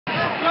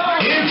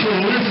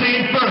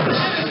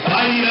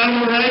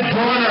red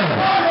corner,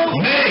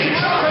 Nate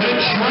the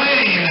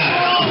Train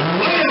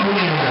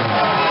Landwehr.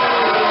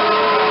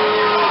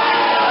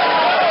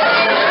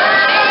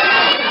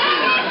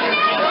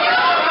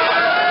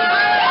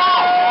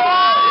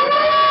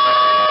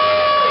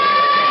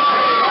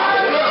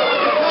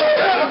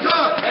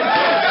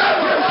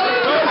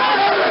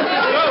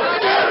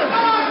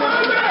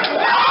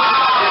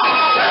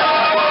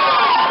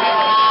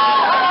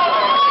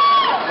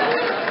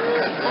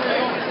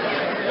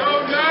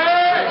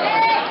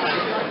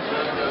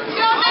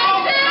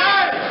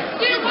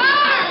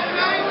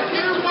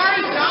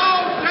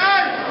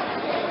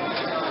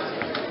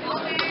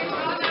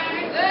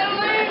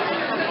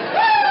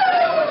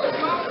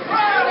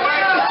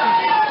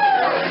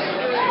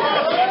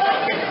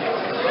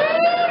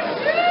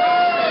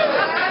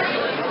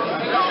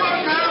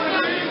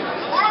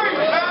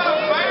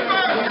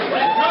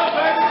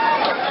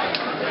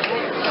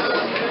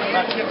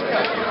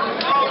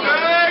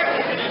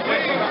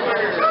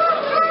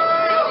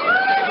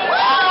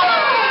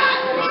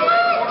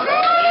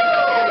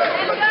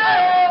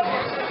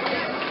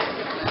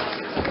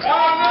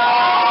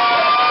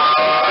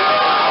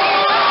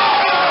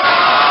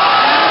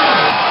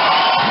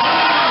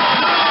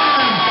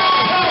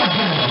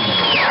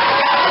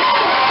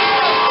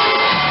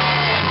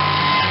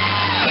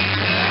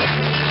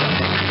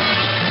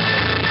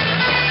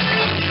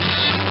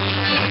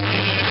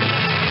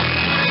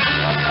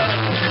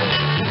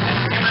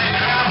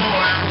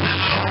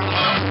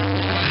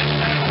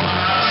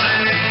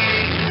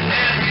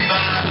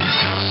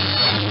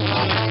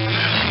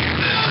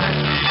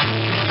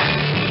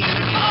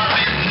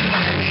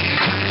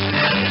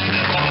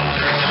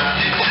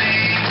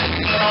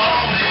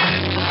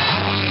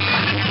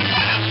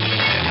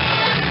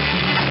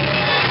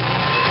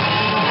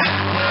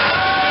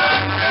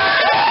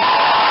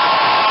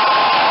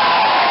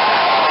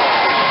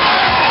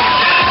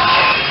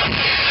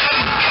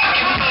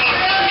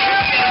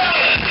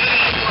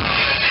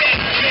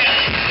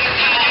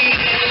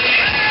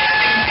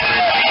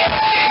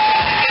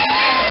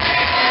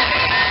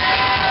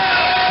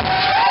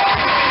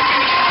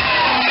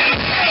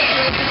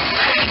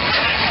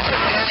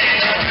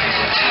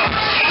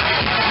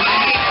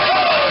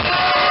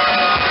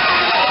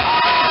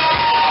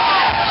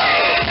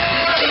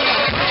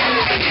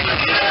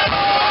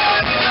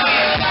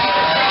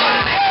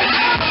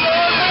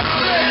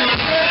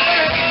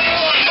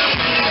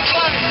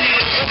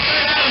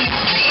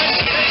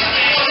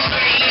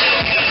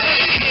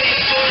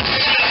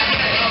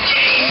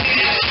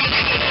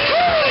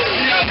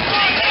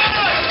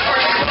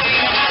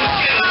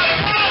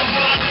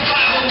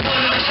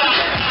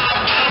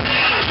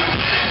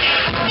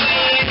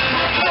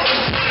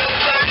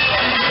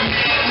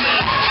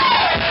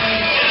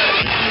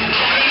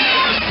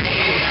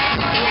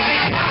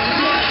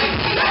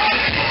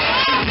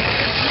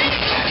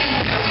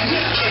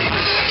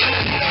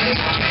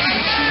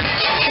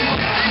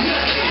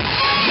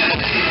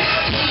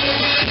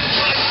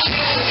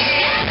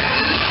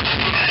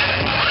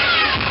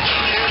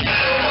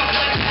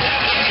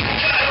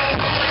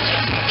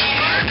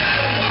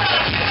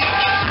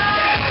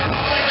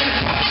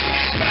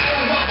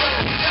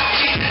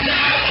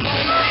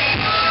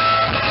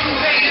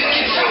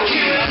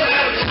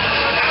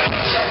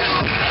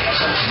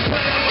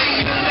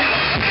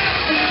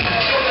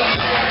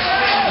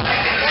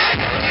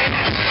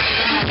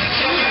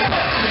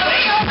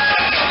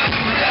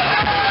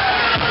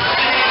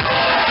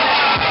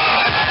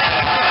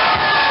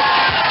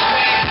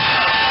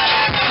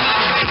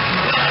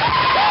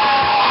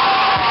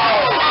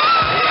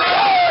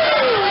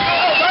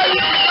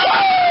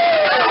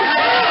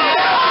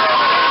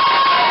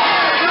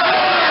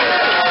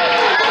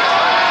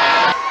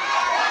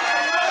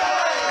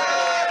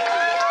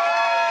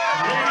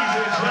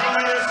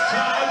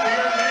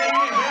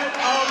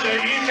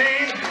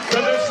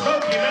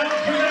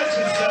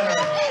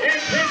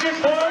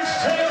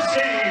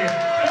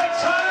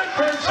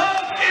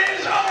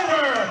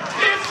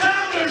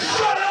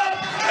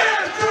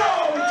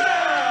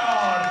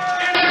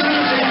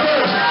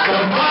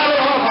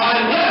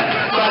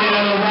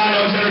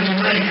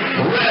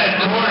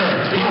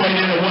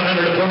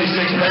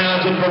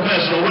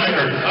 Professional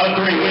record of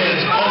 3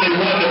 wins, only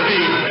 1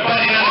 defeat.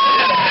 Fighting out of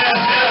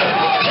SF,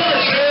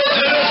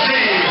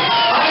 Tennessee.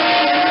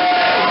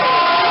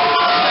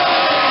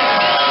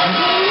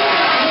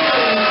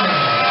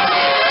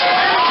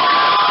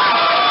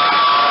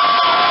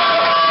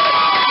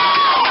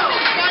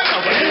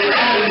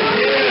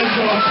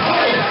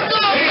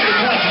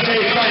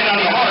 Fighting out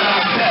of the hard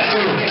knock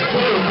tattoo,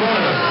 blue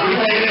corner. We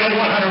weighed in at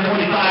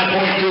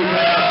 145.2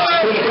 pounds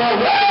with a pro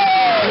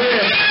record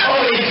win,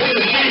 only 2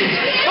 defeats.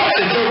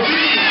 The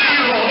Beat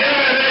Evil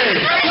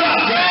MMA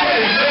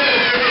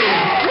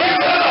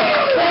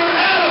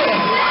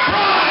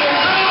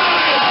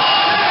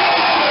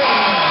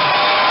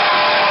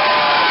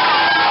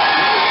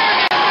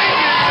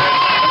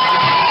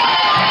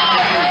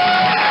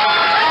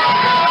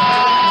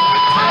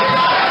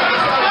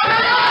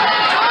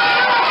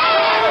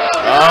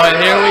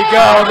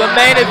go. The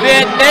main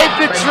event,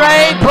 Nathan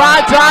Train,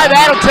 Primetime,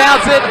 Adam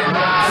Townsend.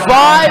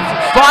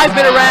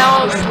 5-minute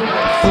rounds,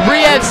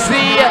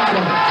 3FC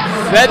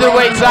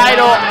featherweight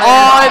title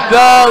on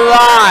the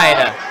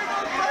line.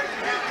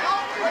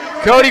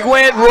 Cody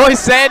Gwynn, Roy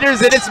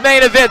Sanders, and it's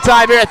main event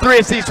time here at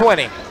 3FC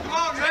 20.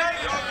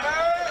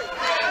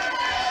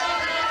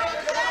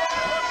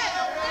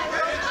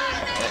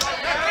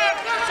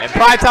 And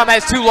Primetime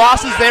has 2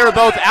 losses. They were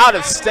both out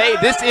of state.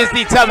 This is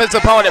the toughest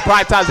opponent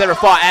Primetime's ever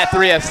fought at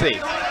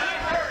 3FC.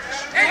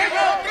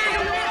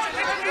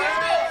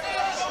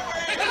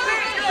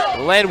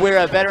 Landwehr,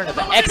 a veteran of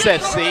the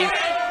XFC.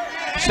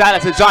 Shout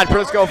out to John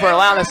Prisco for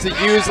allowing us to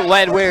use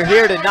Landwehr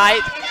here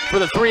tonight for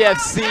the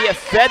 3FC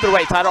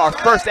featherweight title, our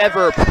first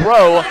ever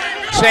pro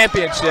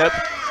championship.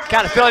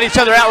 Kind of filling each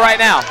other out right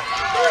now.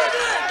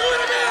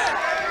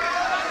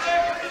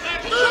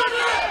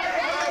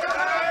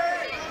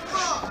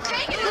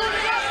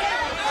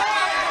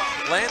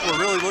 Landwehr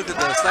really looking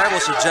to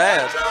establish a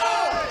jab.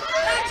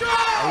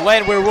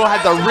 Landwehr will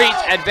have the reach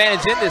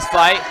advantage in this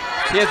fight.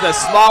 He has the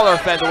smaller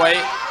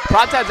featherweight.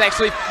 Primetime's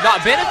actually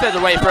not been a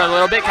featherweight for a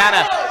little bit, kind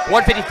of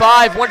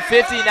 155,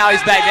 150. Now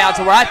he's back down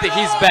to where I think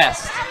he's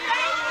best.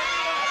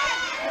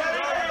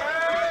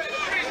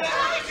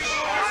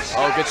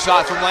 Oh, good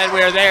shot from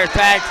Landwehr there.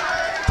 Tagged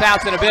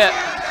Townsend a bit.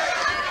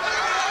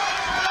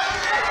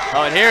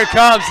 Oh, and here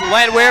comes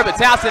Landwehr,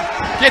 but Townsend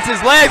gets his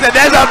legs, and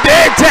there's a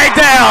big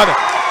takedown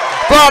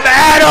from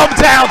Adam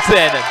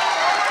Townsend.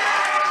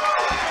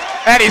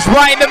 And he's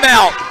right in the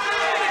mount.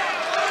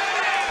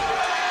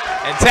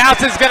 And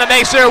Townsend's gonna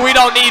make sure we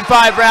don't need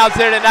 5 rounds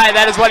here tonight.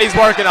 That is what he's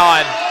working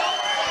on.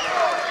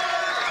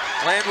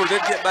 Landwehr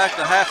did get back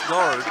to half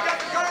guard.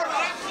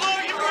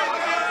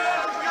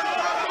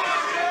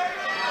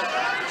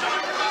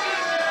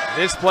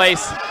 This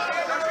place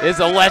is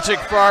electric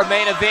for our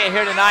main event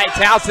here tonight.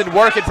 Townsend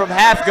working from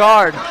half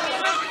guard.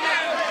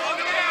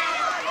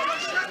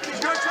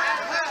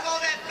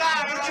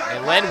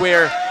 And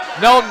Landwehr,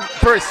 known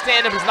for his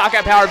stand-up, his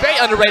knockout power, very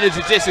underrated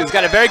jiu-jitsu. He's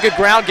got a very good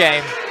ground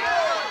game.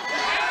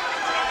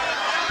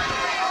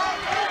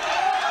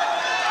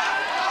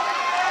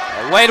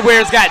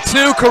 Landwehr's got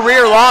 2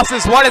 career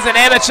losses. One is an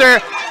amateur,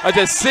 a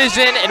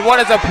decision, and one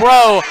is a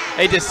pro,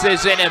 a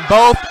decision, and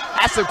both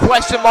have some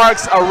question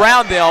marks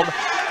around them.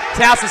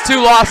 Townsend's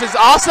 2 losses,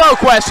 also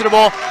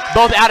questionable,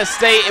 both out of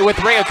state with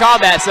Ring of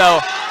Combat,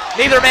 so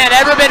neither man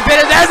ever been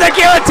finished. There's a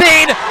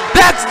guillotine!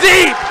 That's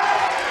deep!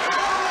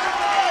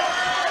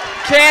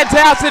 Can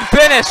Townsend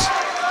finish?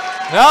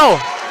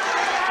 No.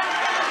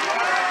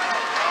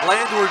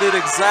 Landwehr did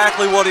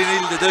exactly what he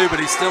needed to do, but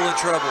he's still in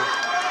trouble.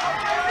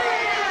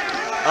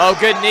 Oh,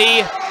 good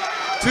knee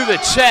to the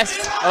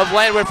chest of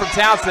Landwehr from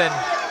Townsend.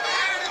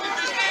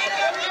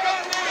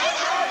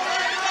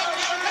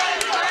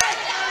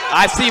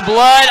 I see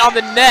blood on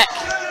the neck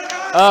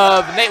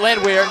of Nate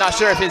Landwehr. Not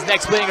sure if his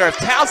neck's bleeding or if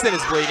Townsend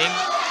is bleeding.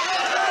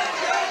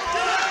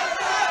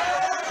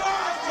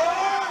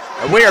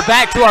 And we are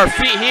back to our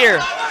feet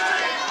here.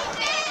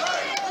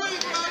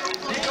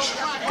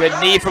 Good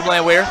knee from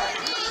Landwehr.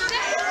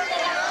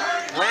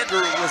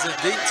 Landwehr was in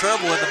deep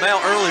trouble in the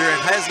mount earlier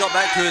and has got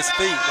back to his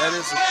feet. That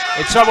is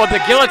in trouble with the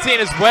guillotine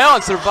as well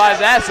and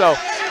survived that, so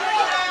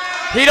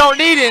he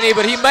don't need any,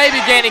 but he may be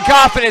gaining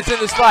confidence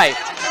in this fight.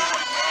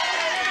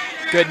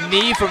 Good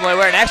knee from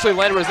Landwehr, and actually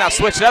Landwehr is now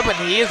switched up, and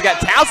he has got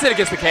Townsend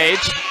against the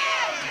cage.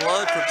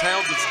 Blood from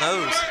Townsend's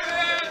nose,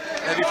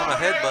 maybe from a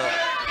headbutt.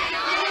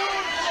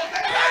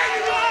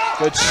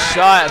 Good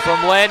shot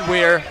from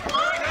Landwehr.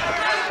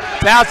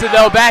 Townsend,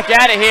 though, back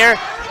at it here.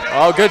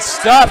 Oh, good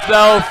stuff,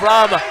 though,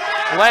 from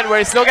Landwehr.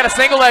 He's still got a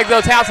single leg, though,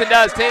 Townsend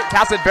does.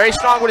 Townsend very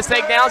strong with his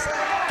takedowns.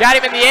 Got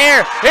him in the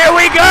air. Here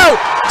we go.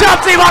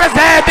 Jumps him on his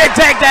head. Big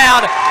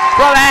takedown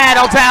from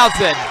Adam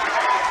Townsend.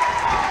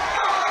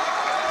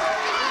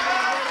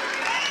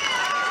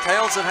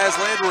 Townsend has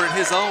Landwehr in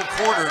his own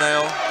corner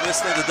now,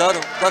 listening to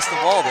Dustin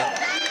Walden.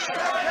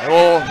 And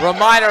we'll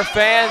remind our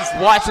fans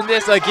watching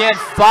this again,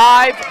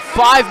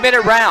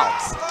 5-minute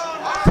rounds.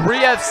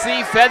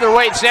 3FC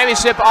Featherweight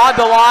Championship on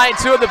the line.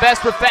 2 of the best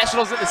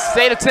professionals in the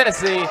state of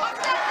Tennessee.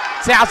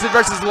 Townsend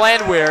versus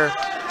Landwehr.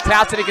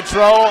 Townsend in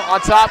control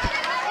on top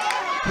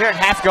here in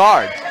half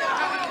guard.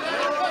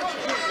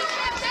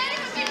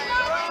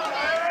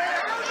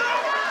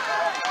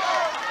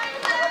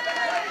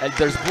 And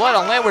there's blood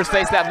on Landwehr's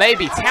face. That may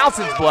be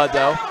Townsend's blood,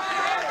 though.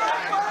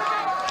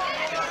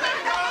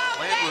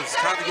 Landwehr's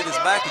trying to get his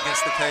back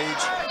against the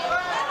cage.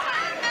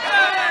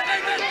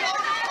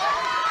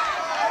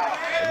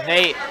 And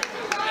Nate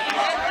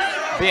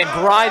being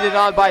grinded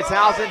on by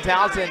Townsend.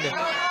 Townsend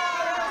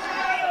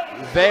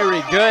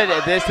very good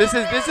at this. This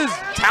is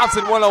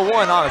Townsend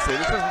 101, honestly.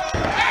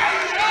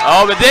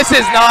 Oh, but this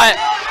is not.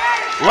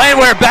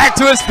 Landwehr back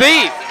to his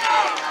feet.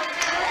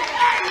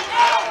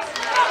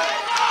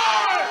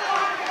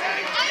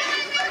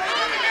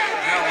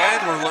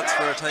 Looks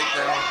for a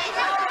takedown.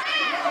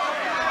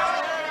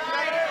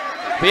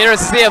 Be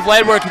interested to see if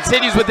Landwehr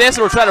continues with this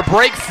or try to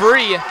break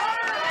free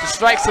to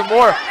strike some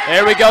more.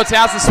 There we go.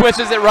 Townsend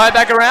switches it right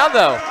back around,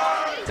 though.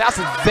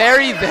 Townsend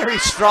very, very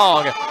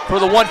strong for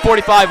the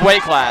 145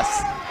 weight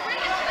class.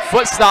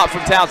 Foot stop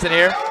from Townsend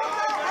here.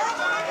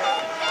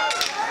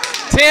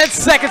 10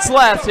 seconds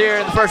left here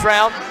in the first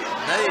round.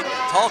 Nate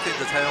talking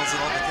to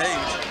Townsend on the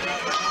cage.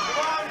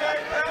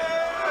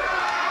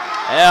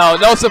 Oh,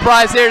 no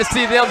surprise here to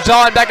see them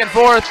jawing back and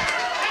forth.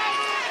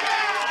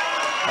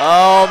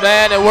 Oh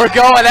man, and we're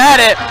going at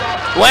it.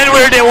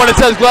 Landwehr didn't want to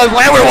touch gloves.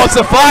 Landwehr wants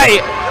to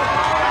fight.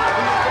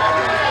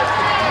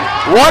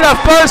 What a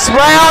first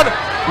round,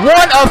 1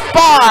 of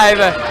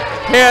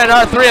 5 here in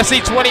our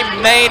 3FC20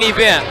 main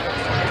event.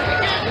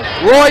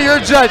 Roy, you're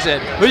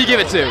judging. Who do you give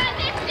it to?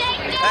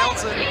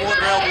 Townsend won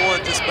round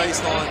 1 just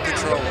based on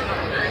control.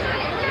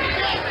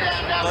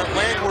 But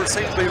Landwehr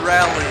seems to be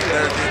rallying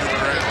there at the end of the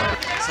round.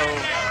 So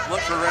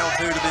look for round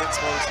 2 to be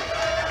explosive.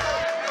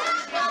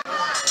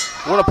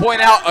 I want to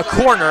point out a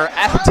corner.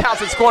 Adam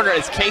Townsend's corner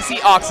is Casey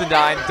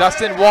Oxendine,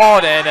 Dustin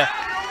Walden,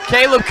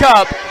 Caleb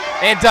Cupp,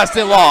 and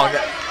Dustin Long.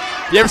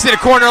 You ever seen a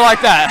corner like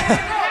that?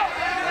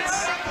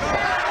 That's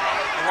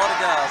a lot of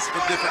guys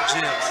with different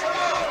gyms.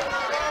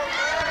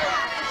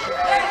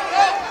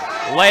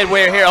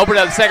 Landwehr here,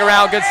 opening up the second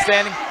round, good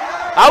standing.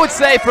 I would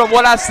say from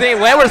what I've seen,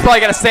 Landwehr's probably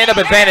got a stand-up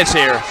advantage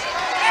here.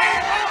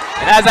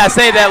 And as I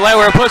say that,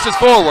 Landwehr pushes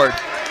forward.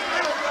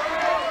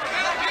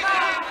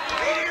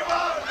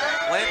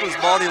 Landwehr's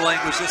body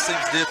language just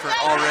seems different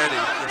already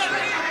this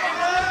round.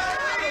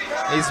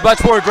 He's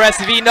much more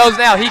aggressive. He knows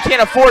now he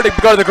can't afford to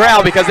go to the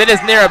ground because it is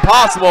near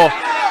impossible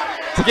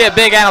to get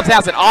big Adam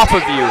Townsend off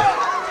of you.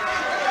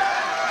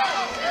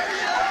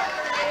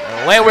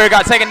 And Landwehr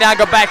got taken down,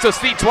 got back to his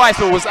feet twice,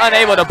 but was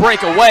unable to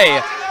break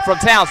away from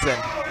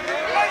Townsend.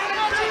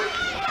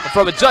 And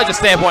from a judge's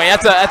standpoint,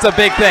 that's a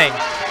big thing.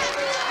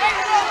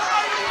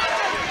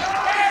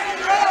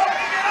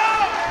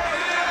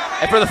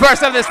 And for the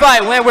first time in this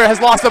fight, Landwehr has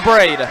lost a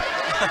braid.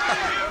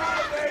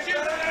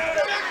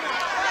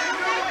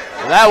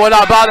 That will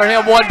not bother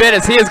him one bit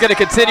as he is going to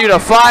continue to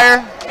fire.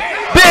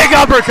 Big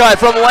uppercut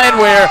from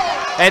Landwehr,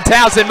 and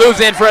Townsend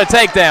moves in for a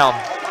takedown.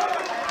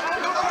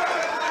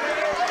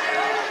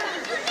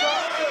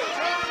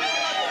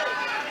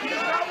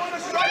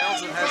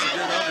 Townsend has a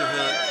good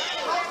underhook,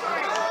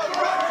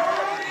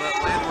 but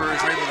Landwehr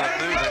is able to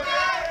move it.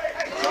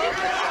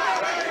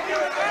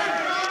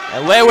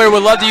 And Landwehr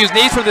would love to use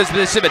knees from this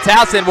position, but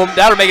Townsend,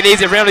 that would make it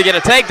easier for him to get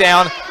a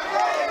takedown.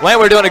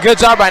 Landwehr doing a good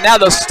job right now,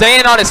 though,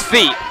 staying on his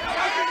feet.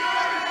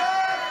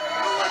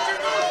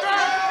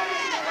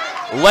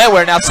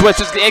 Landwehr now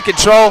switches to in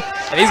control,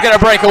 and he's going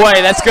to break away.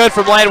 That's good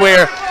from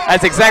Landwehr.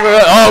 That's exactly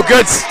what, oh,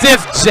 good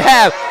stiff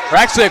jab. Or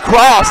actually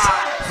across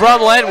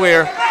from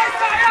Landwehr.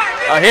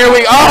 Here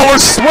we, oh, we're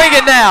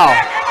swinging now.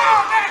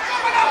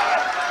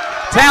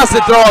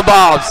 Townsend throwing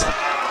bombs.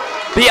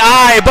 The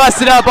eye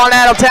busted up on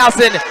Adam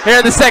Townsend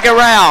here in the second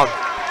round.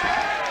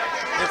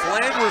 If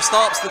Landwehr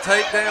stops the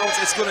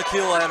takedowns, it's going to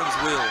kill Adam's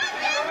will.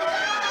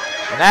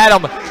 And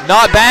Adam,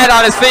 not bad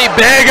on his feet,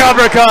 big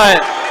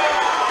uppercut.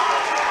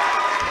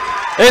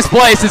 This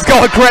place is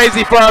going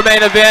crazy for our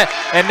main event,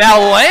 and now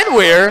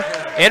Landwehr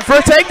in for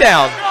a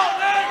takedown.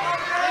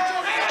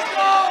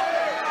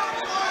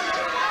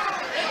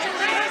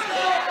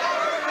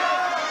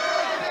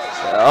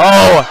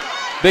 Oh,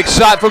 big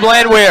shot from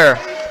Landwehr.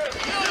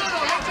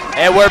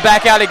 And we're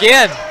back out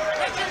again.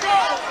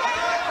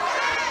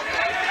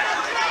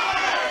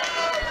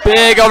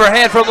 Big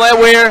overhand from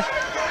Landwehr.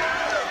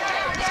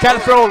 He's kind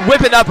of throwing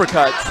whipping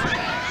uppercuts.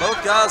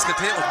 Both guys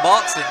content with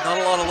boxing, not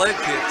a lot of leg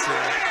kicks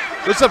here.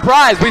 We're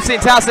surprised. We've seen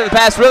Townsend in the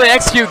past really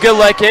execute good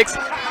leg kicks.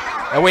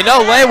 And we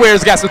know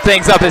Landwehr's got some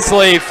things up his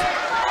sleeve.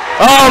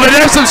 Oh, but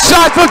there's some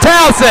shots from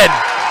Townsend.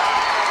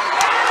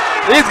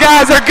 These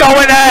guys are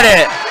going at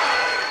it.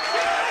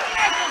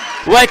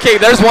 Leg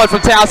kick, there's one from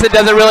Townsend.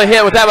 Doesn't really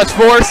hit with that much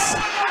force.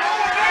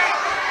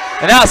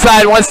 And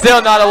outside one,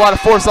 still not a lot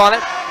of force on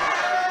it.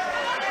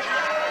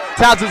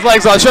 Townsend's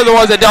legs, I'll show the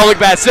ones that don't look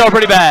bad, still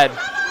pretty bad.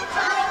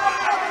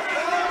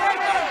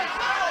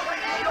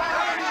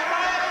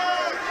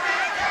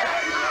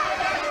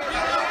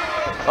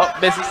 Oh,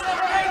 misses.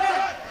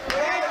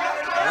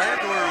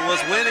 Landwehr was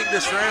winning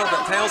this round,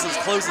 but Townsend's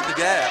closing the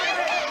gap.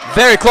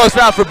 Very close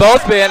round for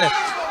both men.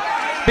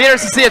 Be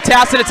interested to see if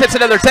Townsend attempts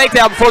another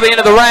takedown before the end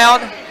of the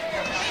round.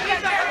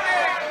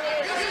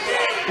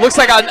 Looks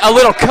like a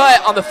little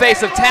cut on the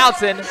face of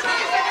Townsend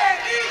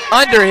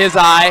under his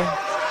eye.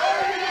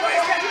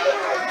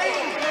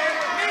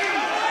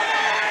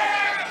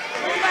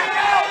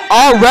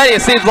 Already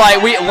it seems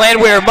like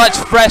Landwehr are much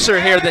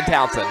fresher here than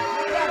Townsend.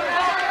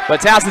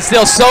 But Townsend's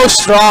still so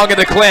strong in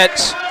the clinch.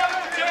 He's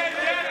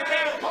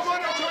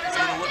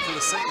going to look for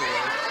the single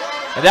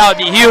leg. And that would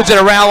be huge in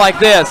a round like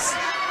this.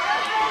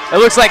 It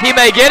looks like he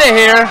may get it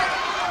here.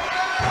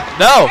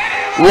 No.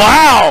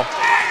 Wow.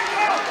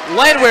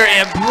 Landwehr,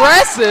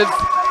 impressive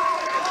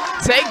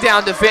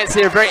takedown defense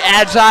here. Very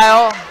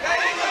agile.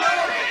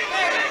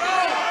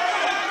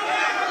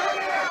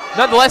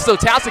 Nonetheless, though,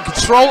 Townsend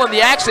controlling the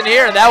action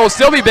here, and that will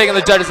still be big in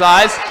the judges'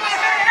 eyes.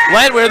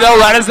 Landwehr, though,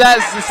 right as that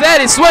said,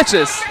 he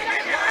switches.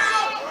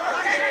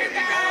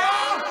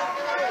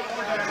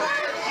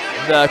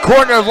 The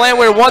corner of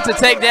Landwehr wants a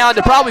takedown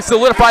to probably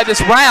solidify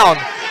this round.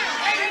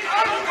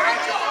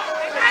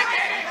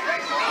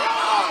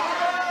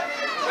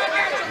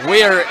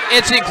 We are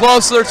inching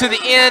closer to the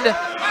end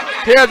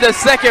here of the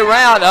second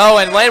round. Oh,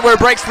 and Landwehr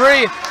breaks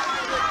free.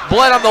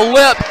 Blood on the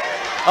lip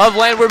of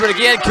Landwehr, but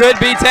again, could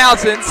be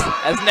Townsend's,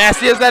 as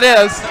nasty as that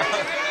is.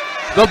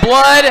 The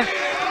blood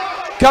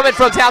coming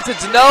from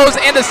Townsend's nose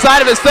and the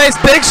side of his face.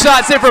 Big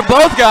shots here from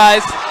both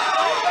guys.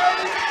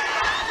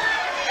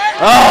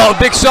 Oh,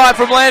 big shot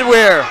from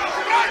Landwehr.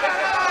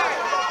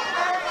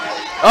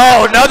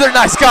 Oh, another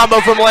nice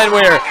combo from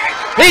Landwehr.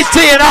 He's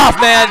teeing off,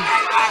 man.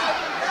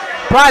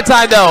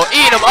 Primetime though,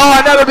 eat him. Oh,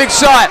 another big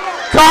shot.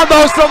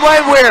 Combos from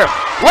Landwehr.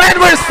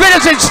 Landwehr's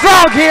finishing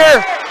strong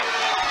here.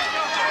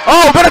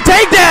 Oh, but a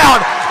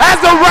takedown as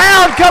the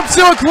round comes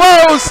to a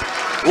close.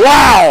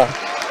 Wow.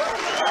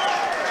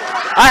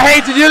 I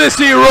hate to do this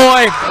to you,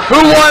 Roy. Who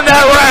won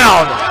that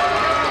round?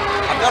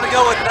 I'm going to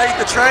go with Nate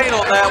the Train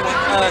on that one.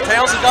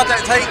 Townsend got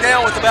that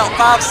takedown with about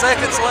 5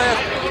 seconds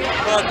left,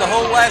 but the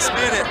whole last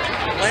minute,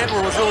 Landwehr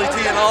was really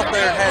teeing off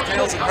there and had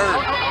Townsend hurt.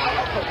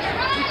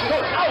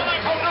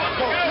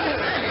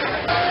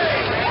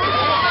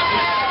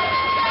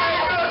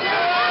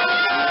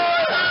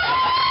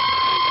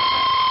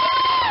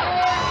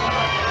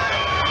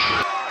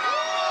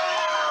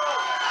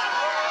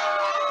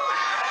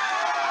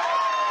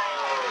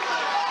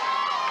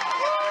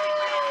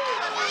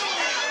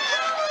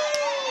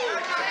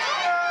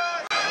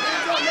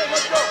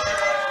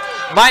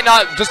 Might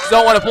not, just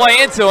don't want to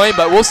play into him,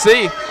 but we'll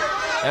see.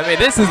 I mean,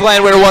 this is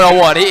Landwehr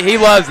 101. He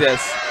loves this.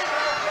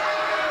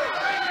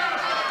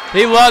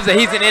 He loves that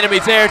he's in enemy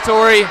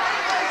territory.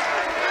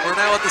 We're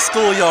now at the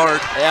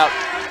schoolyard. Yep.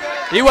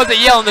 He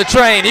wasn't yelling the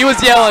train. He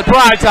was yelling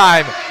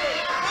Primetime.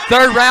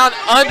 Third round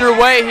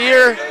underway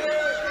here.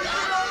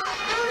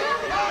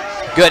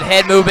 Good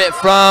head movement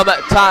from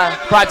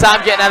Primetime,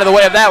 getting out of the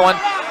way of that one.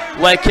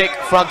 Leg kick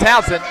from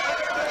Townsend.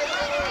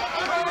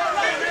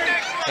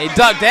 He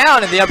ducked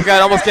down and the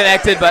uppercut almost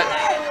connected, but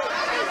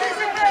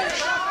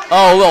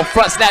oh, a little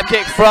front snap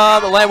kick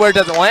from Landwehr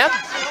doesn't land.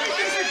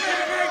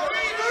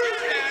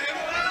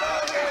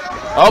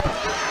 Oh,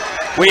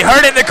 we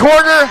heard it in the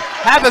corner.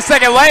 Half a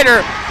second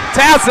later,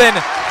 Townsend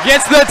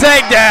gets the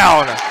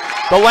takedown.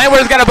 But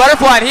Landwehr's got a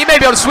butterfly and he may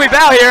be able to sweep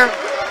out here,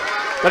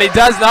 but he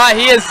does not.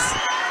 He is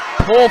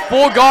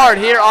full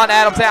guard here on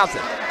Adam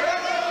Townsend.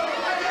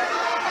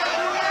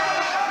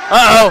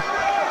 Uh-oh,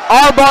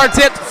 armbar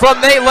attempt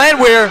from Nate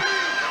Landwehr.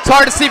 It's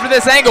hard to see from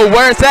this angle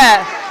where it's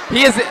at.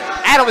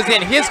 Adam is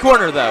in his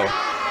corner though.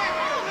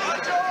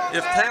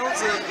 If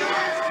Townsend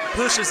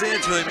pushes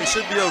into him, he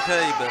should be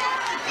okay, but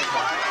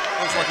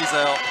looks like he's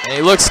out. And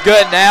he looks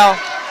good now.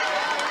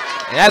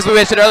 And as we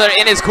mentioned earlier,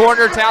 in his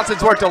corner,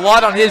 Townsend's worked a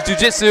lot on his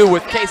jiu-jitsu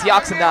with Casey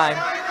Oxendine.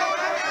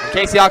 And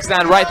Casey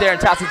Oxendine right there in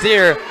Townsend's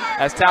ear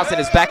as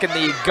Townsend is back in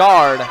the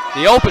guard,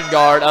 the open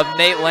guard of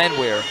Nate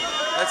Landwehr.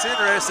 That's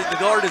interesting. The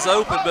guard is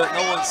open, but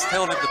no one's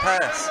telling him to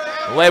pass.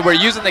 Landwehr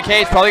using the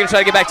cage, probably going to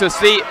try to get back to his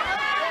feet.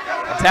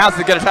 And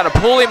Townsend's going to try to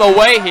pull him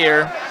away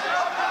here.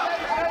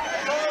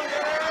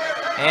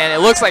 And it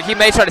looks like he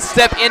may try to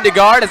step into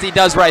guard as he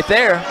does right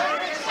there.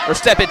 Or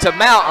step into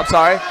mount, I'm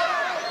sorry.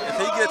 If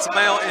he gets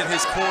mount in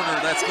his corner,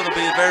 that's going to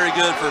be very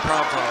good for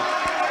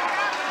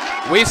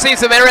Primetime. We've seen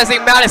some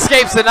interesting mount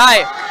escapes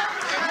tonight.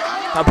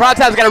 Now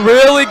Primetime's got a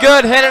really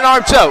good head and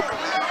arm choke.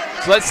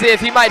 So let's see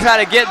if he might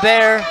try to get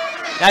there.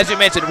 As you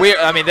mentioned,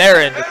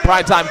 they're in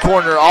Primetime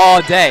corner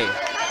all day.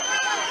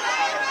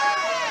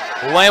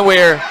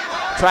 Landwehr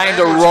trying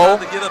to roll.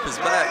 Trying to get up his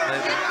back,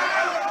 maybe.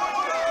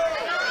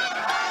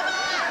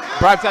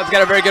 Primetime's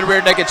got a very good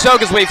rear naked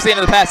choke, as we've seen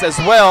in the past as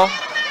well.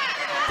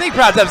 I think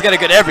Primetime's got a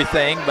good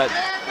everything, but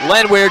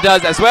Landwehr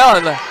does as well,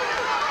 and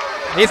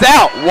he's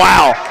out.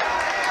 Wow.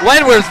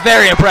 Landwehr's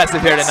very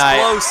impressive here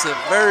tonight. Explosive,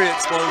 very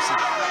explosive.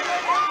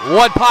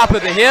 One pop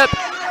of the hip,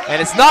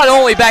 and it's not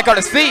only back on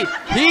his feet,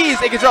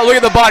 he's in control. Look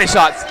at the body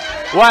shots.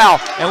 Wow,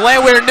 and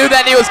Landwehr knew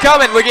that knee was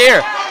coming. Look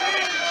here.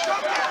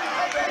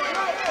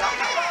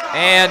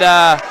 And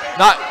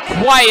not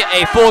quite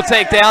a full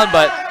takedown,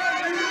 but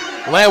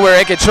Landwehr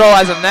in control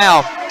as of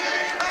now.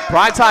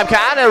 Primetime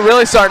kind of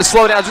really starting to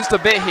slow down just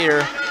a bit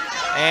here.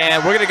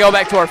 And we're going to go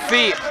back to our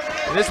feet.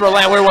 And this is where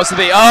Landwehr wants to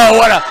be. Oh,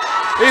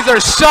 these are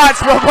shots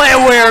from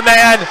Landwehr,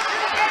 man.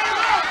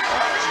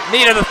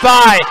 Knee to the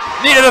thigh,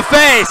 knee to the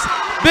face.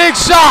 Big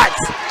shots.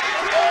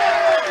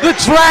 The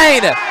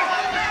train.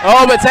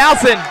 Oh, but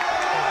Townsend,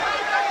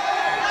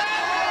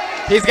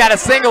 he's got a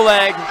single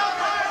leg.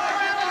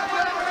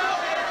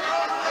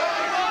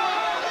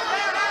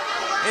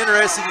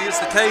 Interesting, he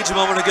used the cage a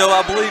moment ago.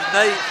 I believe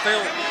Nate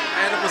felt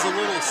Adam was a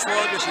little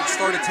sluggish and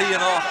started teeing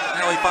off.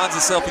 Now he finds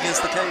himself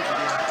against the cage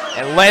again.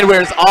 And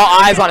Landwehr's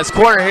all eyes on his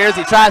corner here as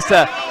he tries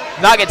to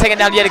not get taken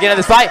down yet again in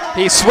this fight.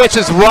 He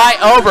switches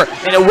right over,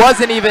 and it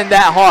wasn't even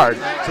that hard.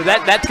 So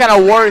that's kind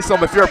of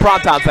worrisome if you're a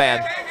Primetime fan.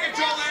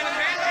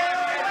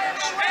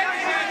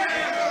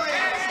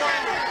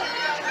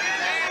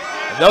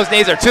 And those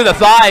knees are to the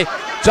thigh.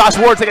 Josh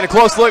Ward taking a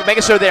close look,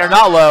 making sure they are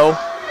not low.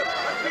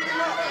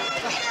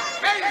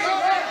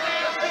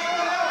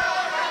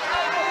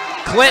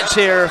 clinch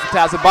here for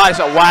Townsend. Body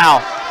shot.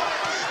 Wow.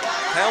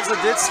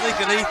 Townsend did sneak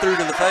a knee through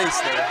to the face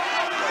there.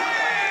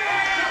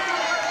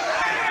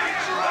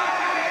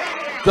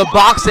 The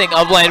boxing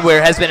of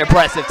Landwehr has been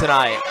impressive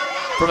tonight.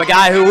 From a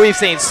guy who we've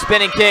seen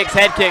spinning kicks,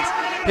 head kicks,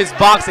 his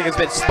boxing has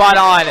been spot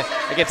on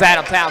against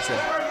Adam Townsend.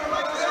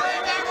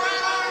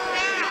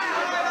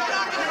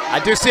 I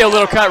do see a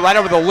little cut right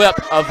over the lip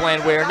of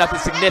Landwehr, nothing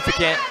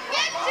significant.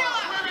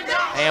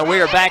 And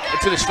we are back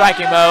into the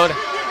striking mode.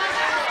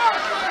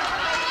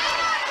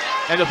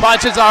 And the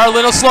punches are a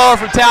little slower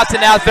from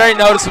Townsend now. It's very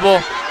noticeable.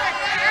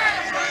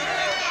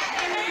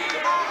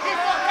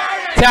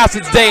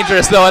 Townsend's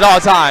dangerous, though, at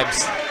all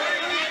times.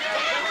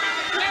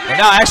 And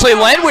now, actually,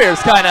 Landwehr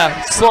is kind of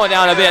slowing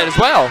down a bit as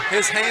well.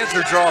 His hands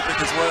are dropping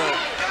as well.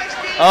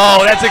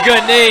 Oh, that's a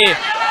good knee.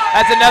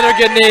 That's another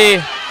good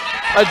knee.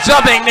 A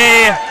jumping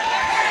knee.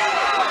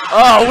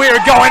 Oh, we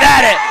are going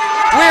at it.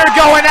 We are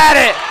going at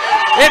it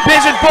in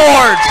Pigeon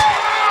Forge.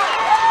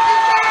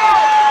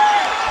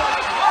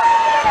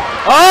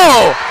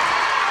 Oh!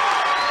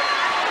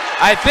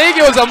 I think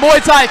it was a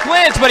Muay Thai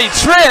clinch, but he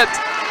tripped.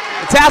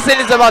 Townsend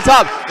ends up on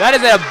top. That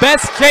is a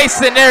best case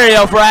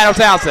scenario for Adam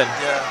Townsend.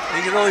 Yeah,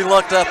 he really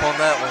lucked up on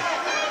that one.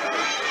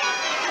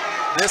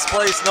 This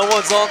place, no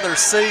one's on their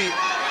seat.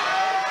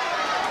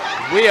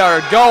 We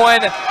are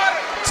going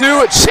to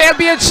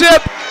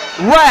championship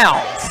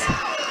rounds.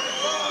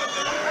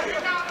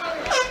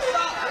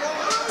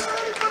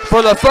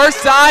 For the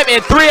first time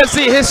in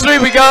 3FC history,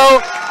 we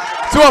go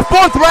to a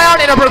fourth round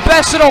in a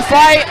professional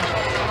fight.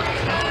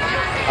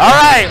 All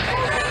right.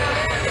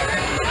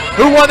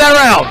 Who won that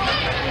round?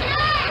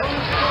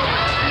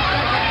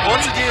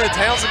 Once again,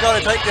 Townsend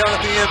got a takedown at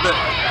the end, but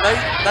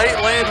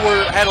Nate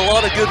Landwehr had a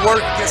lot of good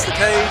work against the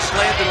cage,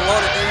 landed a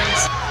lot of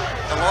knees,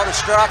 a lot of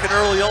striking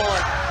early on.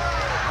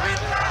 I mean,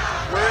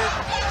 we're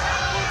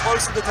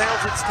close to the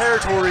Townsend's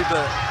territory,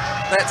 but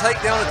that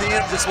takedown at the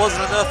end just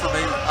wasn't enough for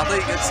me. I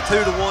think it's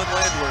 2-1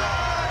 Landwehr.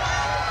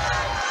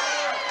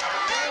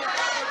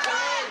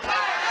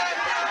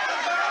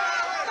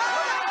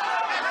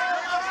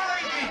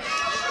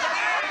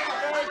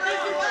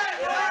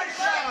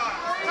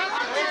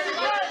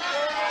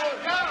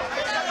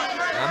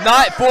 I'm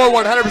not for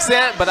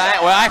 100%, but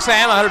actually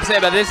I am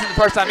 100%, but this is the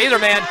first time either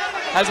man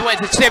has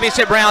went to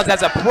championship rounds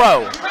as a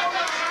pro.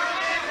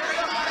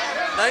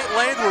 Nate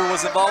Landwehr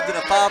was involved in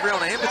a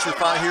 5-round amateur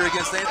fight here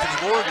against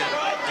Anthony Morgan,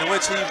 in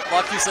which he,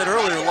 like you said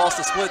earlier, lost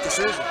a split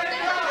decision.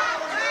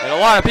 And a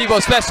lot of people,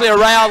 especially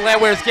around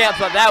Landwehr's camp,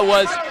 thought that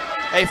was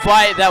a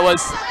fight that was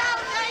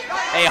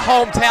a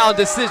hometown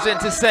decision,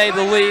 to say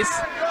the least.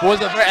 Was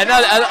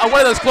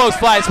one of those close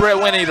fights where it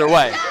went either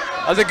way.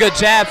 That was a good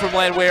jab from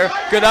Landwehr,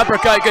 good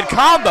uppercut, good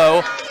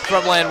combo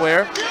from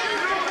Landwehr.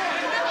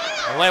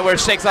 And Landwehr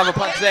shakes off a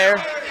punch there.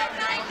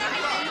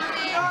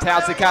 And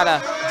Townsend kind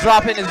of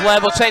dropping his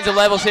level, changing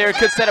levels here,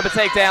 could set up a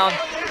takedown.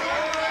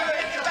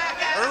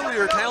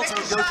 Earlier, Townsend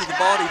would go for the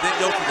body, then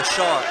go for the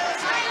shot.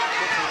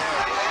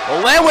 Well,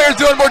 Landwehr is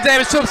doing more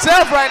damage to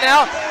himself right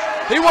now.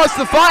 He wants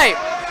to fight.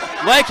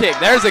 Leg kick.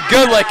 There's a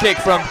good leg kick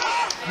from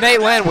Nate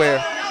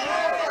Landwehr.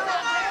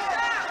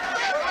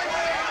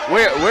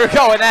 We're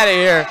going at it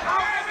here.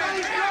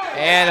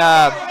 And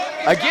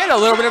again, a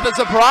little bit of a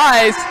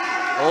surprise.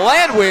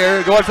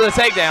 Landwehr going for the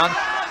takedown.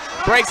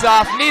 Breaks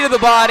off, knee to the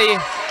body.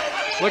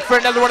 Look for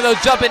another one of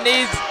those jumping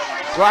knees.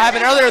 What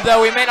happened earlier,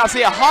 though, we may not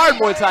see a hard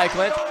Muay Thai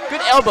clinch.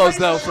 Good elbows,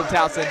 though, from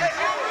Townsend.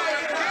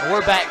 And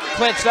we're back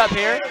clinched up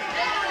here.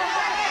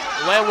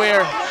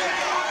 Landwehr,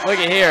 look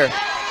at here.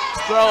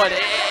 Throw it.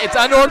 It's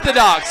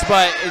unorthodox,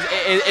 but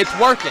it's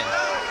working.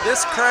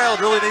 This crowd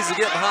really needs to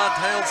get behind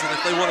Townsend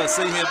if they want to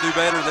see him do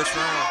better this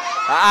round.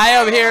 I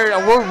am here,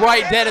 and we're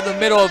right dead in the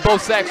middle of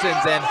both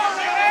sections, and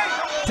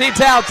Team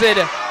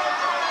Townsend.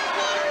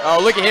 Oh,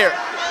 look at here.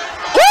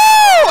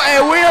 Woo!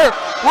 And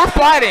we're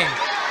fighting.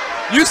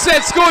 You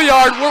said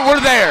schoolyard,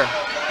 we're there.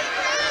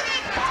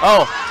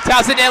 Oh,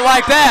 Townsend didn't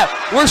like that.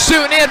 We're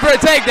shooting in for a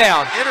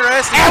takedown.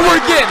 Interesting. And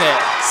we're getting it.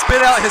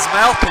 Spit out his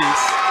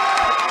mouthpiece.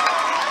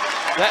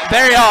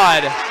 Very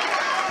odd.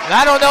 And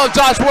I don't know if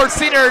Josh Ward's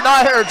seen it or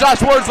not, or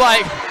Josh Ward's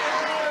like,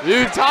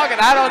 you talking,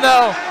 I don't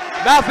know.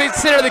 Mouthpiece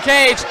center of the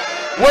cage.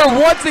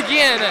 We're once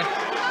again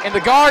in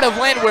the guard of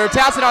Landwehr.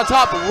 Townsend on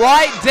top,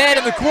 right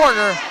dead in the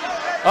corner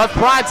of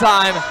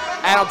Primetime,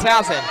 Adam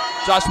Townsend.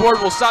 Josh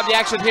Ward will stop the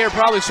action here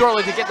probably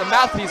shortly to get the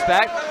mouthpiece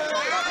back.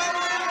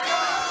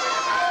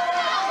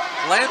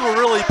 Landwehr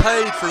really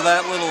paid for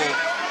that little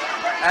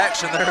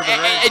action there.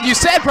 And you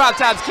said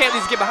Primetime's camp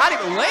needs to get behind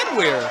him, but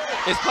Landwehr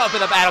is pumping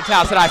up Adam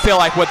Townsend, I feel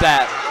like, with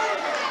that.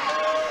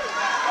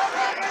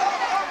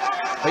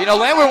 But you know,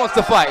 Landwehr wants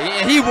to fight.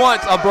 He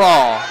wants a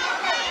brawl.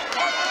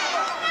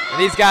 And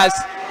these guys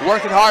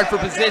working hard for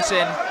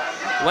position.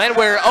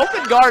 Landwehr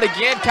open guard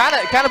again, kind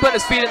of putting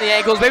his feet in the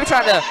ankles, maybe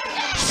trying to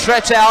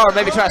stretch out or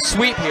maybe try to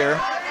sweep here.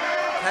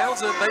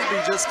 Townsend may be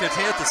just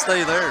content to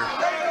stay there.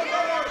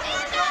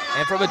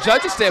 And from a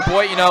judge's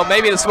standpoint, you know,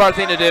 maybe the smart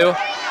thing to do.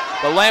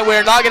 But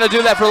Landwehr not going to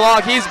do that for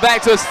long. He's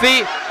back to his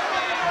feet.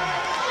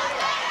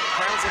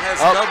 Townsend has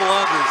double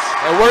unders.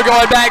 And we're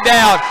going back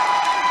down.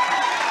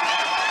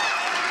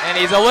 And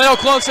he's a little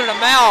closer to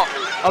mount.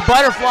 A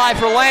butterfly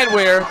for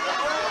Landwehr.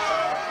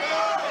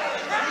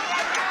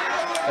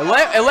 And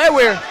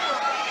Landwehr's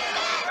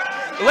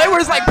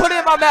like, put it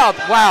in my mouth.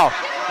 Wow,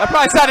 that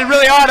probably sounded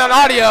really odd on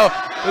audio,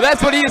 but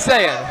that's what he's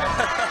saying.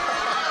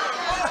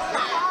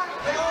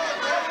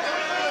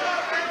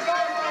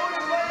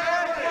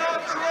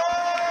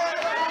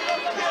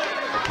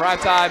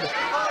 Primetime.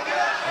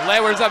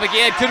 Landwehr's up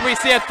again. Could we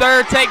see a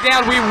third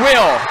takedown? We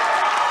will.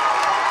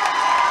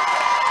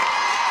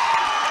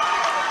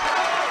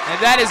 And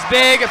that is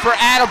big for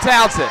Adam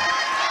Townsend.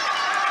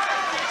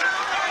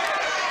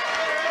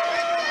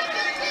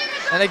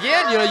 And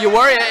again, you know, you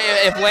worry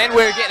if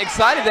Landwehr getting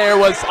excited there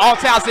was all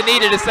Townsend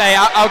needed to say,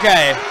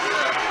 okay.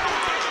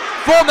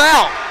 Full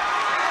mount.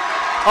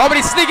 Oh, but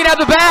he's sneaking out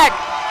the back.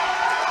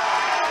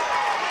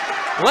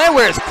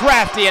 Landwehr is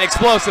crafty and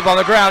explosive on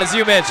the ground, as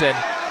you mentioned.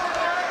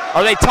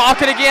 Are they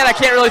talking again? I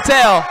can't really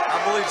tell. I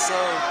believe so.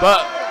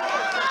 But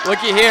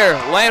looky here,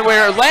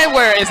 Landwehr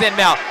is in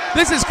mount.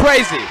 This is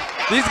crazy.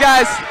 These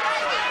guys,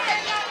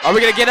 are we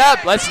gonna get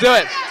up? Let's do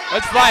it.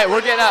 Let's fight.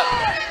 We're getting up.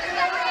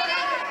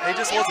 He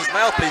just wants his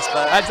mouthpiece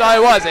back. That's all he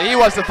wants, and he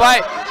wants to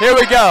fight. Here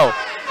we go.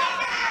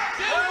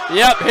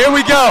 Yep, here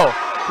we go.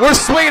 We're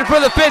swinging for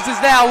the fences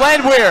now.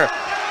 Landwehr,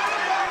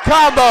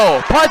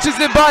 combo, punches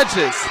and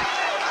bunches.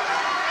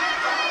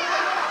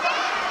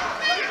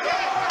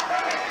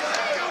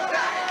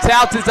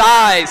 Townsend's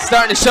eyes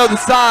starting to show the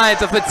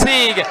signs of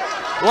fatigue.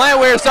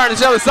 Landwehr starting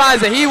to show the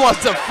signs that he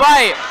wants to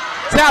fight.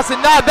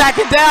 Townsend not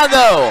backing down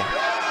though.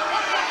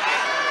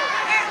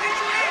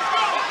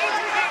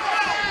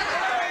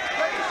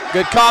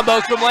 Good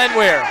combos from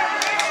Landwehr.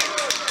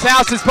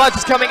 Townsend's punch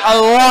is coming a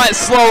lot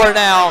slower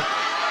now.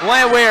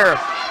 Landwehr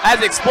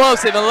as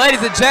explosive. And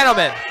ladies and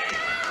gentlemen,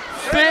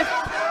 5th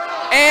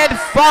and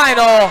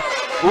final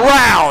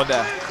round.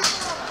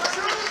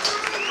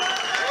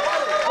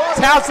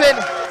 Townsend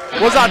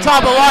was on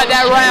top a lot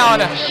that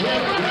round.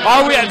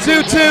 Are we at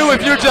 2-2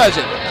 if you're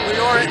judging? We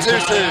are at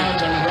 2-2.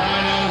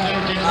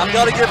 I've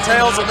got to give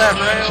Townsend that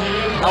round.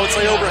 I would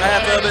say over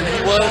half of it. He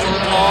was on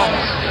top.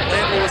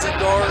 Landwehr was in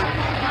guard.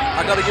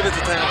 I got to give it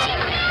to Townsend.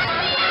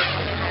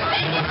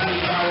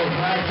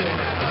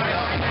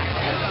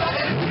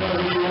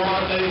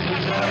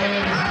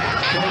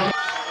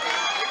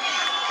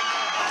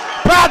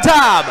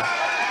 Primetime,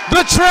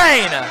 the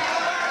train.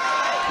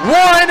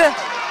 1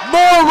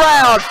 more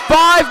round,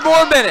 5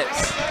 more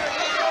minutes.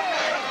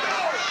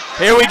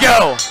 Here we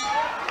go.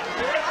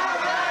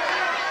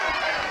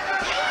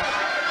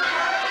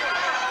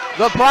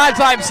 The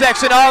Primetime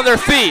section on their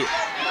feet.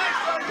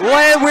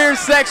 Landwehr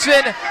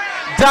section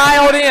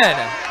dialed in.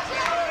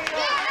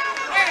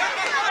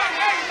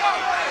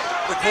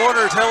 The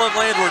corner telling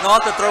Landwehr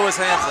not to throw his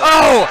hands up.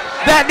 Oh,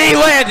 that knee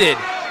landed.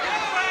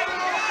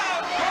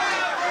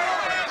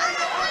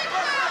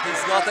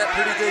 He's got that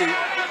pretty deep.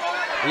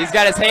 He's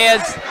got his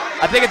hands,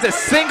 I think it's a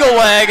single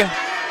leg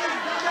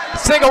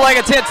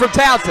attempt from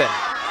Townsend.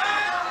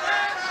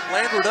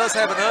 Landwehr does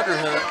have an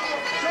underhook.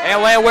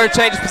 And Landwehr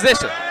changes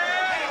position.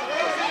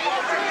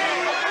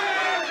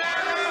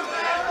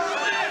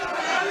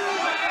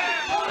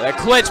 A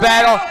clinch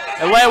battle,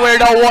 and Landwehr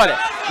don't want it.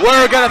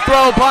 We're gonna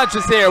throw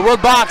punches here. We're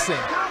boxing.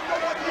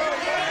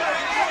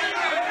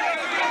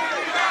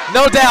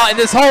 No doubt in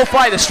this whole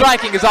fight, the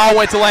striking is all the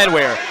way to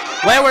Landwehr.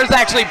 Landwehr is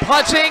actually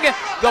punching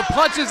the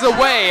punches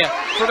away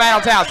from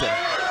Adam Townsend.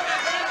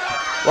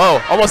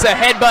 Whoa, almost a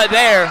headbutt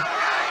there.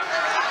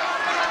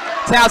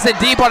 Townsend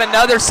deep on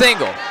another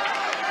single.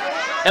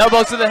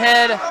 Elbows to the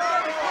head. A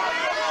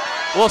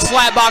little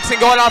slap boxing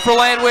going on for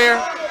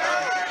Landwehr.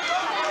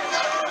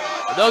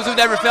 For those who've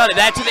never felt it,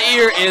 that to the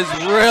ear is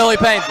really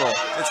painful.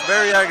 It's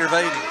very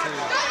aggravating too.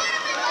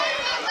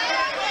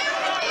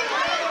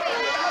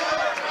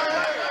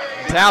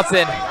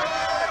 Townsend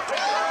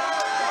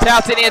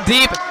in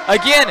deep.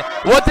 Again,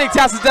 one thing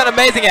Townsend's done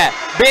amazing at,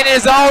 being in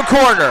his own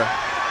corner.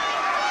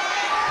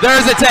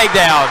 There's a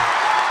takedown.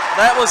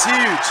 That was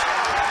huge.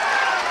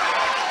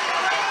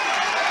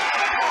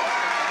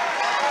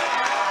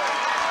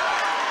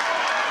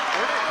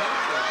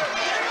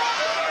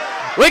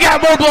 We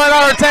got more blood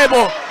on our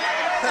table.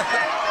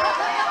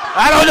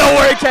 I don't know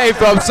where it came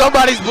from.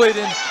 Somebody's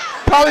bleeding.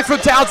 Probably from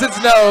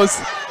Townsend's nose.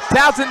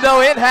 Townsend,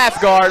 though, in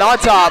half guard on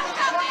top.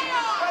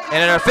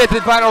 And in our 5th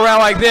and final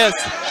round like this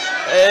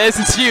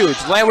is huge.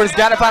 Landwehr's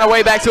got to find a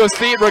way back to his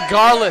feet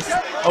regardless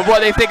of what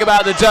they think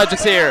about the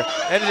judges here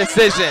and the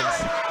decisions.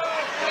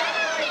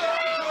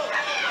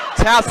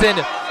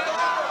 Townsend,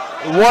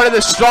 one of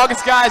the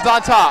strongest guys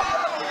on top.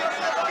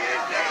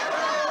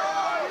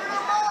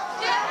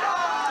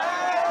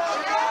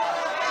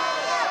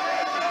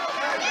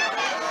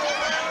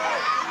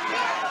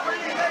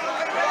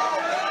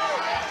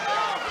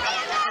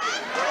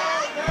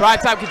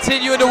 Primetime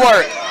continuing to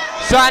work.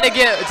 Trying to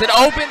get, it's an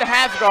open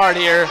half guard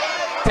here.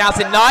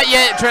 Townsend not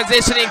yet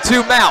transitioning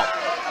to mount.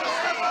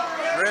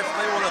 Ref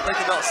may want to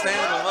think about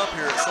standing him up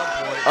here at some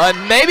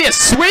point. Maybe a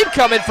sweep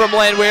coming from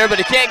Landwehr, but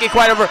he can't get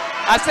quite over.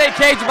 I say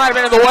Cage might have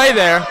been in the way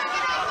there.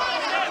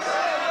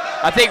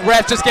 I think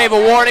ref just gave a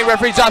warning.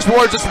 Referee Josh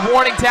Ward just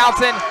warning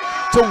Townsend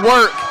to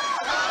work.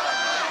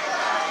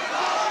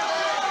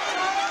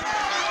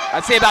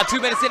 I'd say about 2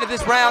 minutes into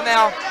this round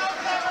now.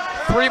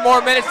 3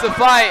 more minutes to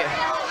fight.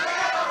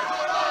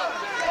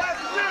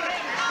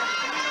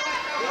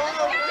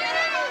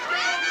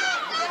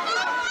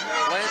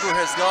 Landwehr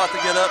has got to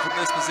get up from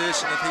this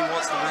position if he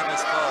wants to win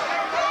this fight.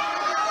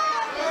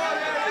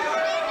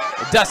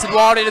 Dustin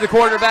Wald into the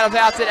corner of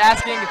Townsend,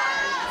 asking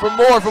for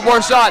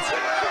more shots.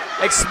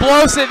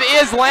 Explosive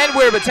is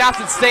Landwehr, but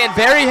Townsend staying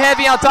very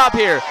heavy on top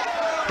here.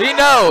 He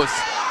knows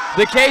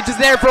the cage is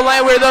there for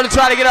Landwehr though to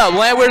try to get up.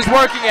 Landwehr's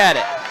working at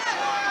it.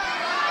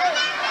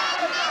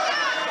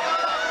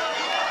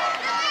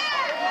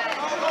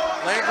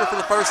 Landwehr for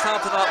the first time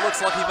tonight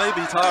looks like he may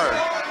be tired.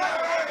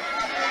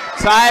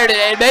 Tired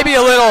and maybe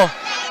a little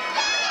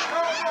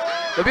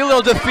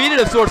defeated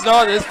of sorts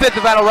in this 5th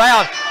of battle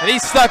round, and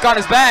he's stuck on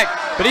his back,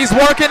 but he's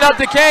working up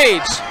the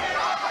cage.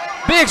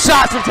 Big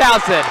shots from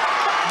Townsend.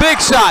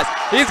 Big shots.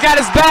 He's got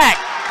his back.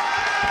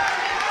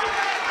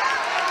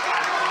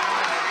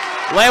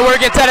 Landwehr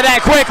gets out of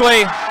that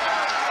quickly.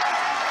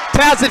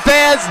 Townsend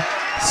fans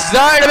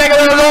starting to make a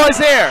little noise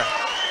here.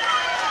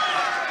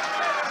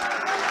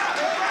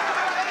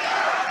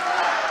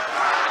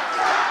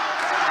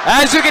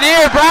 As you can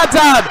hear,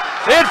 Primetime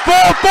in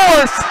full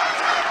force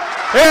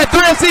here at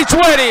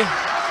 3FC20.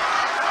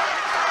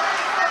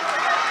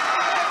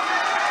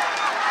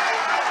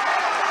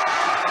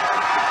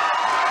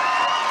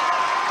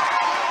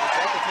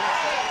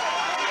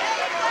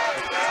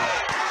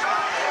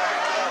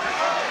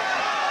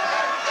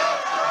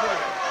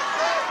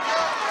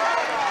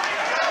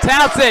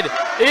 Townsend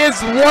is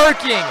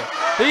working.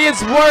 He is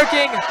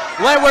working.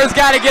 Landwehr's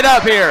got to get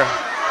up here,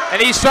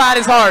 and he's trying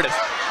his hardest.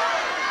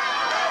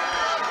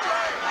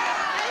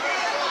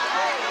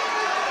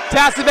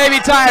 Townsend may be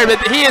tired, but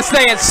he is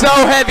staying so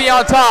heavy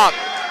on top.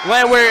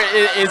 Landwehr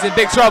is in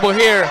big trouble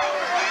here.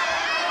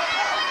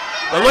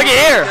 But look at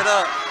here.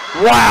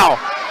 Wow.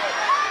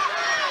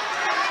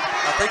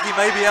 I think he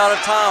may be out of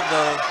time,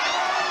 though.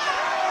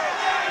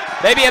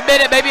 Maybe a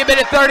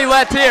minute 30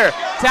 left here.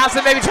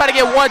 Townsend maybe trying to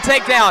get one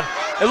takedown.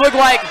 It looked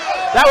like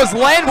that was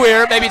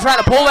Landwehr maybe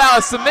trying to pull out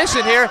a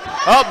submission here.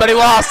 Oh, but he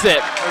lost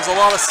it. There's a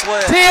lot of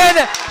sweat. 10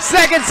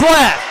 seconds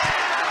left.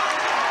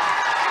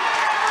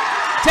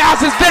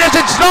 Townsend's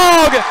finishing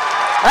strong.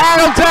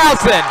 Adam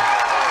Townsend.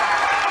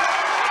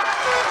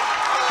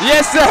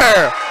 Yes,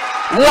 sir.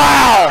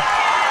 Wow.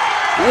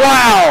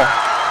 Wow.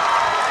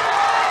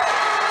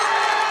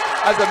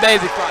 That's an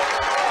amazing fight.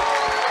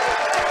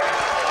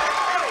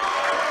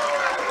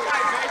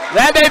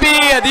 That may be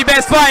the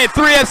best fight in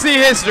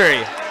 3FC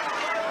history.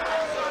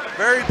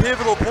 Very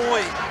pivotal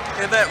point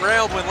in that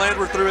round when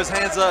Landwehr threw his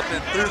hands up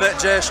and threw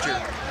that gesture.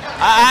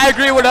 I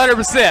agree 100%.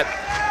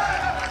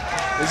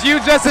 As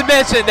you just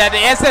mentioned that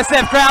the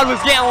SSF crowd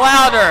was getting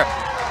louder.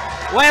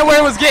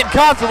 Landwehr was getting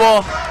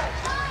comfortable.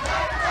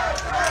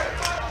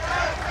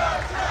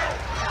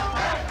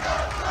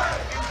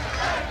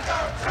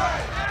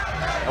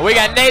 And we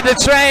got Nate the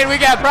Train, we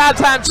got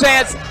Primetime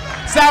Chance.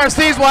 Cyrus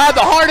Thieves will have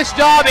the hardest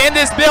job in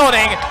this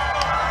building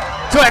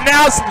to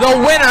announce the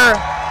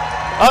winner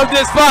of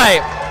this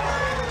fight.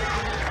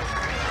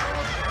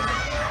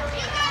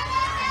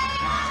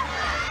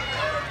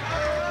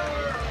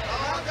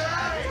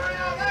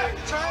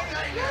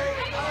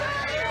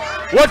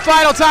 What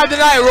final time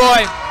tonight,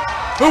 Roy?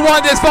 Who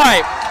won this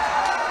fight?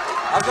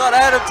 I've got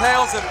Adam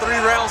Townsend 3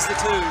 rounds to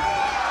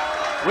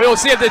 2. We will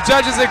see if the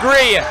judges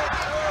agree.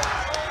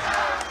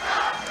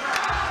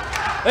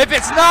 If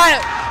it's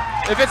not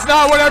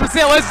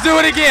 100%, let's do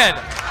it again.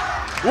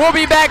 We'll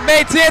be back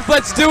May 10th.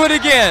 Let's do it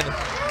again.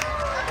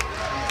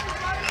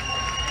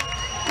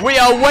 We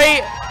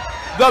await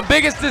the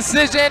biggest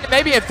decision,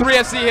 maybe in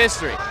 3FC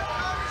history.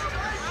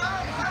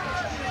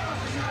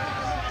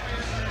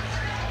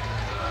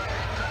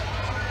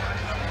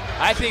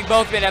 I think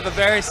both men have a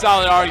very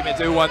solid argument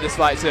to who won this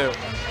fight too.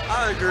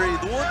 I agree.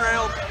 The one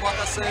round, like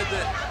I said,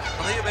 that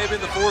I think it may have been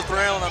the 4th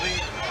round. I mean,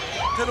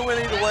 could have went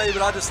either way,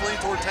 but I just leaned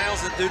toward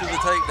Townsend due to the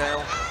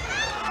takedown.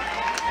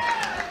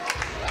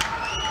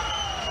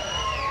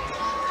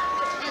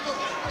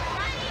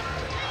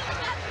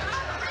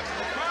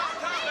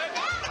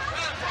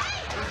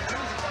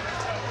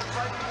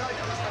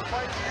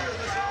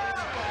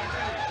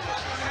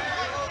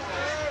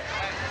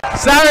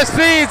 Cyrus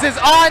Feeds is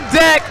on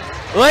deck,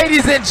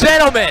 ladies and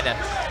gentlemen.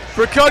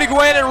 For Cody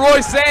Gwynn and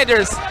Roy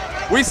Sanders,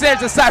 we send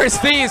it to Cyrus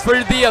Feeds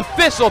for the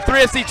official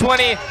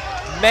 3FC20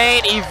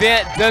 main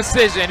event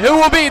decision. Who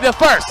will be the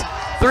first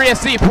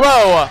 3FC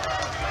Pro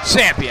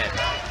champion?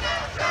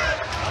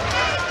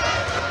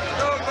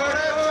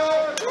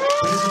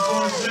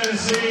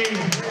 Tennessee,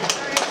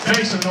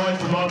 make some noise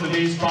for both of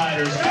these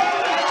fighters.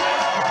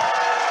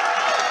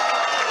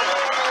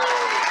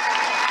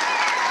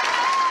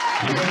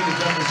 You look at the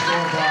judges'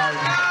 scorecard.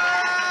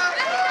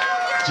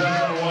 Judge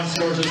number 1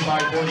 scores this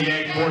fight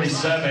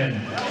 48-47.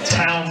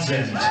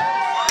 Townsend.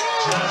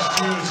 Judge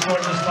 2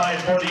 scores this fight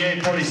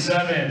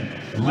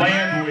 48-47.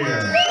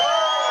 Landwehr.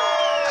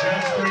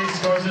 Judge 3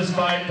 scores this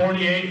fight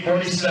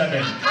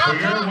 48-47. For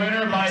your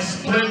winner by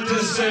split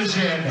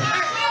decision,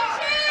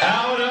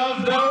 out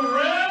of the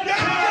red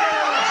corner,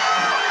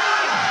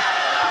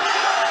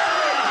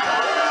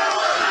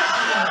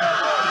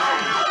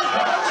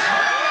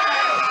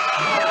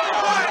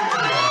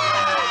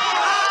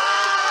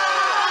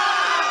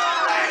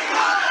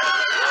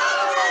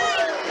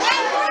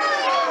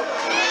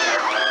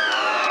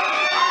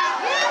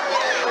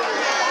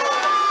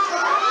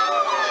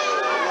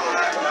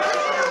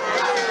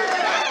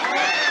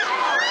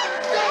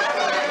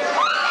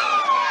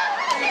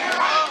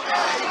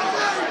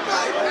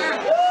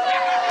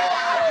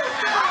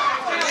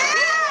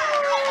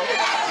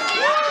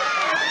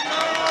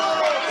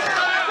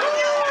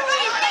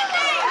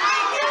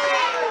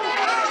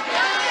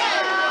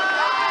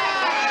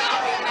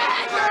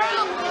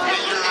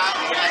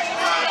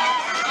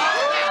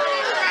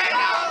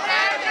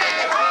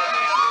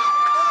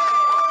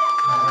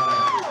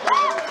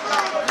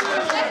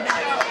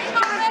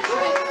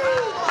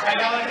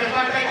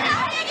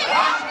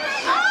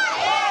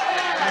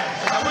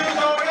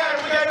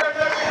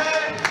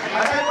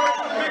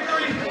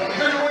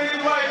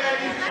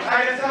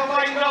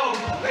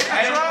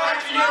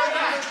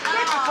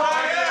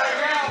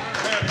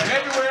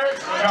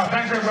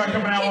 try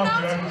coming out with me,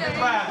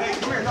 baby.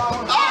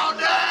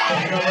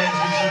 There you go, ladies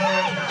and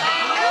gentlemen.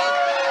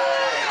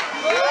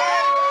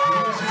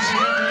 Here's the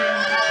champion,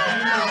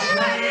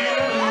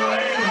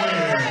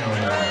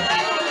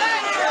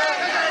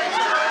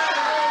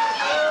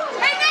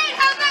 Hey Nate,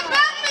 how's that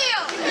belt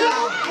feel?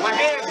 My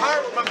hands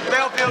hurt, my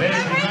belt feels Nate,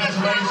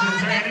 congratulations.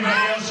 Is there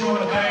anybody else you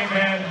want to thank,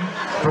 man,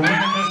 for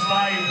winning this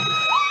fight?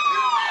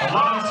 A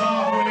lot of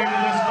talk went into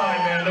this fight,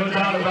 man, no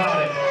doubt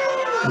about it.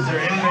 Is there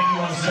anything you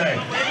want to say?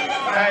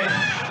 Hey,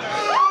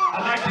 I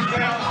like this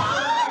belt,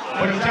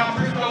 but if y'all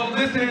people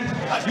listening,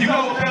 you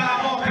know what belt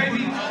I want,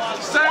 baby.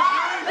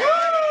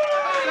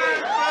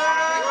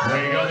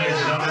 There you go, ladies